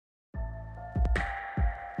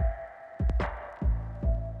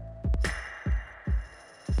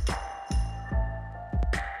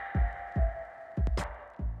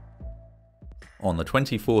On the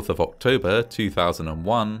 24th of October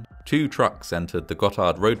 2001, two trucks entered the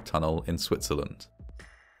Gotthard Road Tunnel in Switzerland,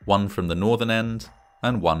 one from the northern end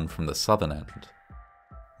and one from the southern end.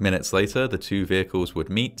 Minutes later, the two vehicles would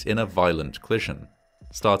meet in a violent collision,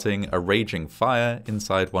 starting a raging fire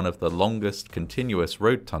inside one of the longest continuous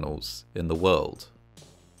road tunnels in the world.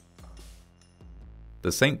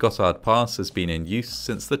 The St. Gotthard Pass has been in use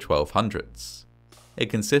since the 1200s. It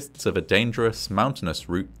consists of a dangerous mountainous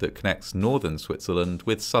route that connects northern Switzerland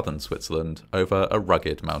with southern Switzerland over a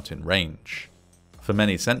rugged mountain range. For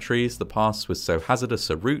many centuries, the pass was so hazardous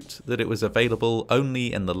a route that it was available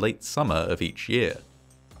only in the late summer of each year,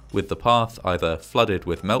 with the path either flooded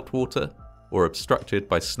with meltwater or obstructed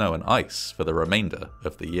by snow and ice for the remainder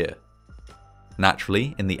of the year.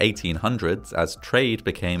 Naturally, in the 1800s, as trade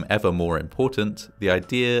became ever more important, the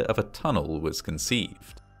idea of a tunnel was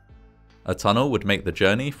conceived. A tunnel would make the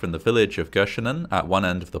journey from the village of Gotthard at one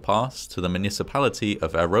end of the pass to the municipality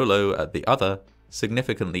of Airolo at the other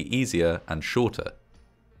significantly easier and shorter,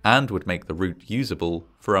 and would make the route usable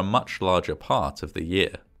for a much larger part of the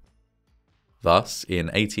year. Thus, in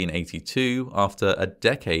 1882, after a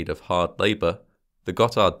decade of hard labour, the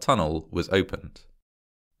Gotthard Tunnel was opened.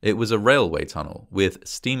 It was a railway tunnel with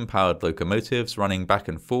steam-powered locomotives running back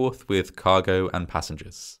and forth with cargo and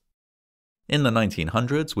passengers. In the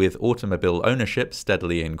 1900s, with automobile ownership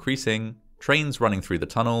steadily increasing, trains running through the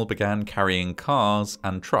tunnel began carrying cars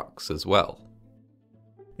and trucks as well.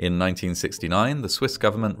 In 1969, the Swiss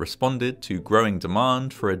government responded to growing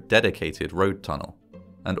demand for a dedicated road tunnel,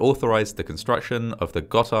 and authorised the construction of the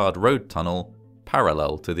Gotthard Road Tunnel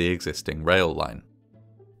parallel to the existing rail line.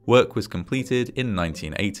 Work was completed in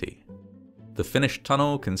 1980. The finished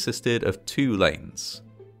tunnel consisted of two lanes,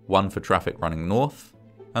 one for traffic running north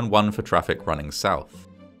and one for traffic running south.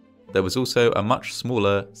 There was also a much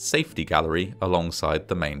smaller safety gallery alongside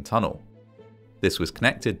the main tunnel. This was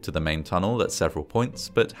connected to the main tunnel at several points,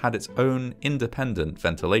 but had its own independent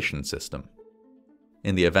ventilation system.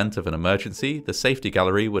 In the event of an emergency, the safety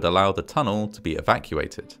gallery would allow the tunnel to be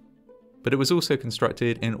evacuated. But it was also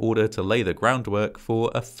constructed in order to lay the groundwork for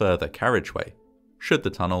a further carriageway, should the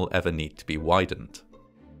tunnel ever need to be widened.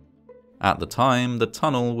 At the time, the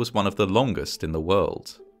tunnel was one of the longest in the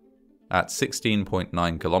world. At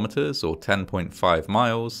 16.9 kilometers or 10.5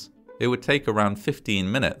 miles, it would take around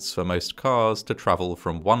 15 minutes for most cars to travel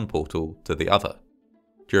from one portal to the other,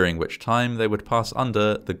 during which time they would pass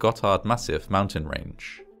under the Gotthard Massif mountain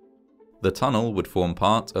range. The tunnel would form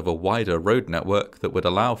part of a wider road network that would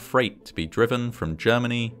allow freight to be driven from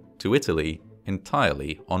Germany to Italy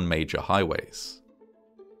entirely on major highways.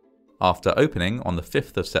 After opening on the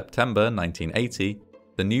 5th of September 1980,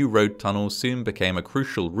 the new road tunnel soon became a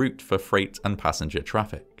crucial route for freight and passenger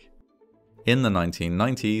traffic. In the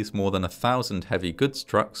 1990s, more than 1,000 heavy goods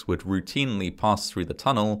trucks would routinely pass through the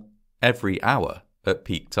tunnel every hour at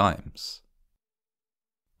peak times.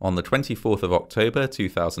 On the 24th of October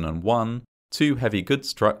 2001, two heavy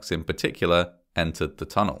goods trucks in particular entered the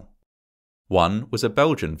tunnel. One was a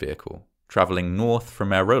Belgian vehicle, travelling north from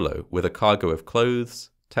Airolo with a cargo of clothes,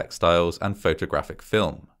 textiles and photographic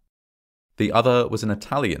film. The other was an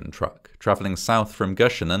Italian truck, travelling south from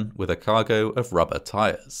Gotthard with a cargo of rubber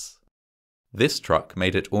tyres. This truck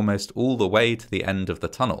made it almost all the way to the end of the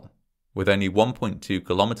tunnel, with only 1.2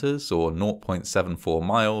 kilometers or 0.74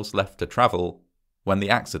 miles left to travel when the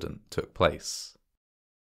accident took place.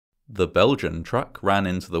 The Belgian truck ran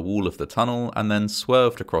into the wall of the tunnel and then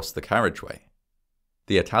swerved across the carriageway.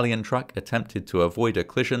 The Italian truck attempted to avoid a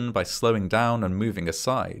collision by slowing down and moving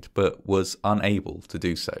aside, but was unable to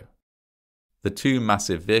do so. The two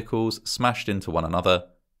massive vehicles smashed into one another,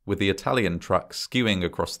 with the Italian truck skewing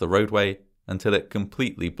across the roadway until it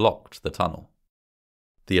completely blocked the tunnel.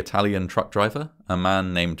 The Italian truck driver, a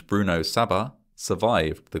man named Bruno Saba,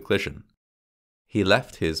 survived the collision. He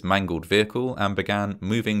left his mangled vehicle and began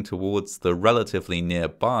moving towards the relatively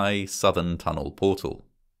nearby southern tunnel portal,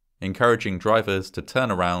 encouraging drivers to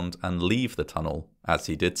turn around and leave the tunnel as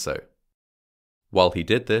he did so. While he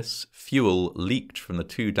did this, fuel leaked from the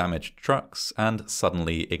two damaged trucks and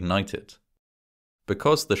suddenly ignited.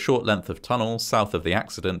 Because the short length of tunnel south of the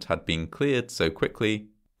accident had been cleared so quickly,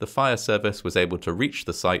 the fire service was able to reach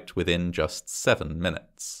the site within just 7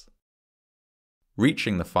 minutes.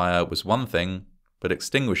 Reaching the fire was one thing, but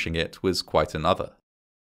extinguishing it was quite another.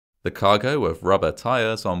 The cargo of rubber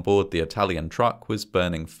tyres on board the Italian truck was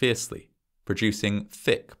burning fiercely, producing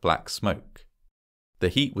thick black smoke. The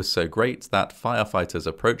heat was so great that firefighters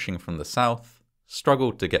approaching from the south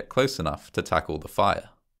struggled to get close enough to tackle the fire.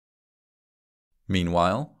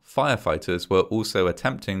 Meanwhile, firefighters were also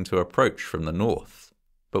attempting to approach from the north,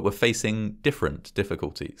 but were facing different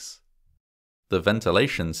difficulties. The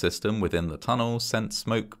ventilation system within the tunnel sent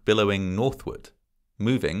smoke billowing northward,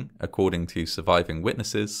 moving, according to surviving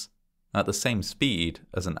witnesses, at the same speed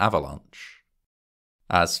as an avalanche.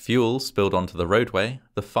 As fuel spilled onto the roadway,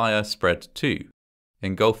 the fire spread too,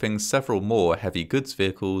 engulfing several more heavy goods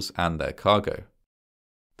vehicles and their cargo.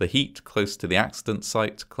 The heat close to the accident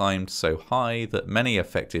site climbed so high that many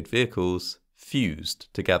affected vehicles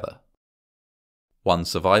fused together. One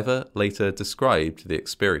survivor later described the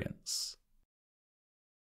experience.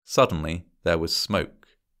 Suddenly, there was smoke.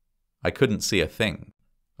 I couldn't see a thing.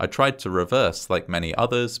 I tried to reverse like many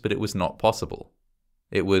others, but it was not possible.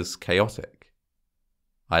 It was chaotic.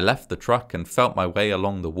 I left the truck and felt my way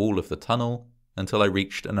along the wall of the tunnel until I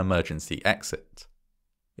reached an emergency exit.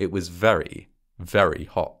 It was very, very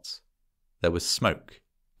hot. There was smoke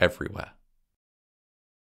everywhere.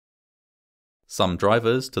 Some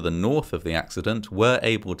drivers to the north of the accident were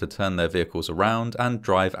able to turn their vehicles around and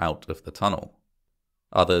drive out of the tunnel.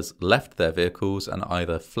 Others left their vehicles and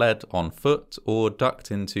either fled on foot or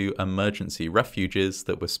ducked into emergency refuges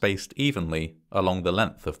that were spaced evenly along the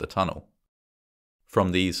length of the tunnel.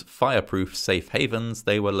 From these fireproof safe havens,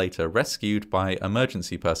 they were later rescued by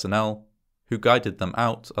emergency personnel who guided them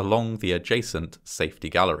out along the adjacent safety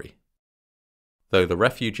gallery. Though the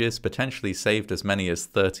refuges potentially saved as many as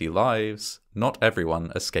 30 lives, not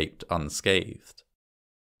everyone escaped unscathed.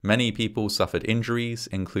 Many people suffered injuries,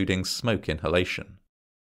 including smoke inhalation.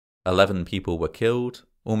 11 people were killed,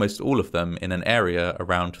 almost all of them in an area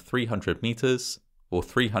around 300 meters or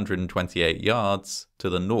 328 yards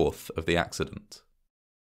to the north of the accident.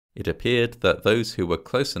 It appeared that those who were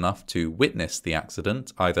close enough to witness the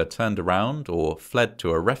accident either turned around or fled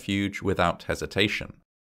to a refuge without hesitation.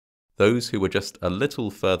 Those who were just a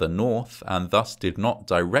little further north and thus did not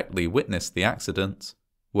directly witness the accident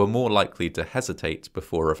were more likely to hesitate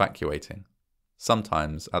before evacuating,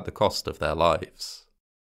 sometimes at the cost of their lives.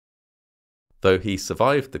 Though he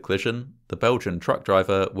survived the collision, the Belgian truck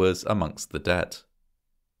driver was amongst the dead.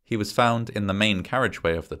 He was found in the main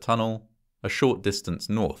carriageway of the tunnel, a short distance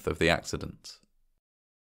north of the accident.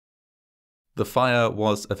 The fire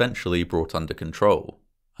was eventually brought under control,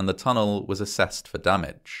 and the tunnel was assessed for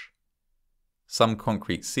damage. Some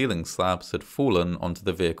concrete ceiling slabs had fallen onto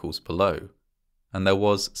the vehicles below, and there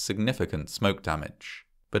was significant smoke damage,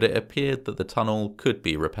 but it appeared that the tunnel could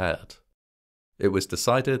be repaired. It was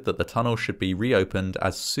decided that the tunnel should be reopened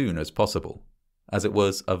as soon as possible, as it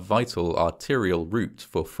was a vital arterial route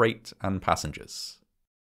for freight and passengers.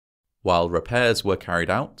 While repairs were carried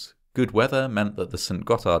out, good weather meant that the St.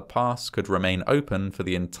 Gotthard Pass could remain open for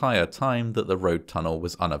the entire time that the road tunnel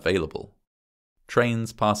was unavailable.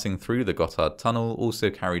 Trains passing through the Gotthard Tunnel also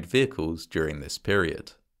carried vehicles during this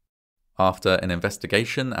period. After an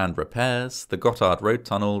investigation and repairs, the Gotthard Road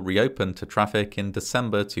Tunnel reopened to traffic in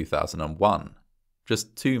December 2001,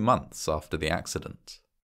 just 2 months after the accident.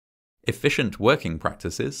 Efficient working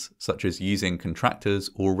practices, such as using contractors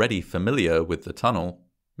already familiar with the tunnel,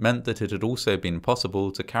 meant that it had also been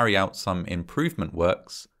possible to carry out some improvement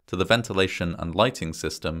works to the ventilation and lighting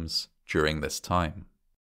systems during this time.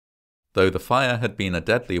 Though the fire had been a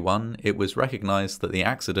deadly one, it was recognized that the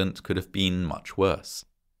accident could have been much worse.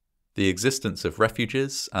 The existence of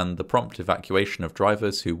refuges and the prompt evacuation of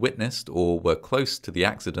drivers who witnessed or were close to the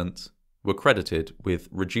accident were credited with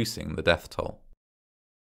reducing the death toll.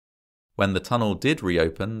 When the tunnel did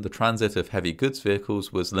reopen, the transit of heavy goods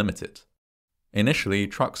vehicles was limited. Initially,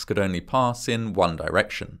 trucks could only pass in one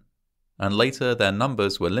direction, and later their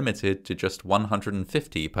numbers were limited to just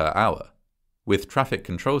 150 per hour, with traffic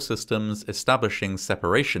control systems establishing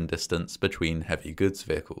separation distance between heavy goods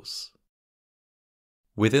vehicles.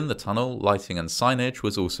 Within the tunnel, lighting and signage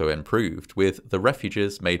was also improved, with the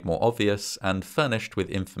refuges made more obvious and furnished with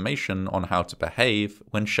information on how to behave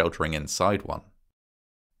when sheltering inside one.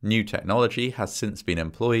 New technology has since been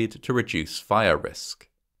employed to reduce fire risk.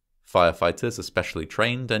 Firefighters are specially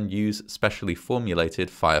trained and use specially formulated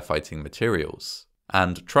firefighting materials,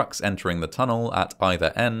 and trucks entering the tunnel at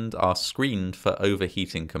either end are screened for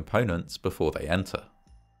overheating components before they enter.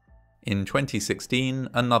 In 2016,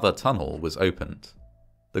 another tunnel was opened.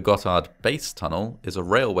 The Gotthard Base Tunnel is a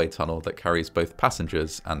railway tunnel that carries both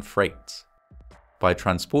passengers and freight. By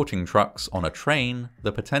transporting trucks on a train,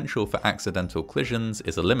 the potential for accidental collisions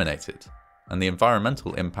is eliminated, and the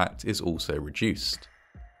environmental impact is also reduced.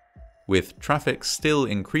 With traffic still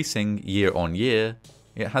increasing year on year,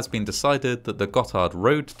 it has been decided that the Gotthard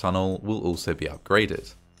Road Tunnel will also be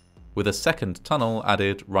upgraded, with a second tunnel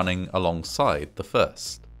added running alongside the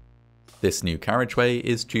first. This new carriageway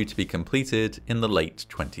is due to be completed in the late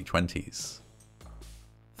 2020s.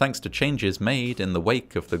 Thanks to changes made in the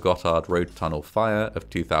wake of the Gotthard Road Tunnel fire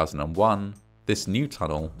of 2001, This new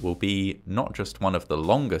tunnel will be not just one of the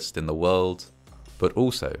longest in the world, but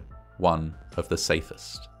also one of the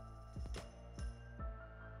safest.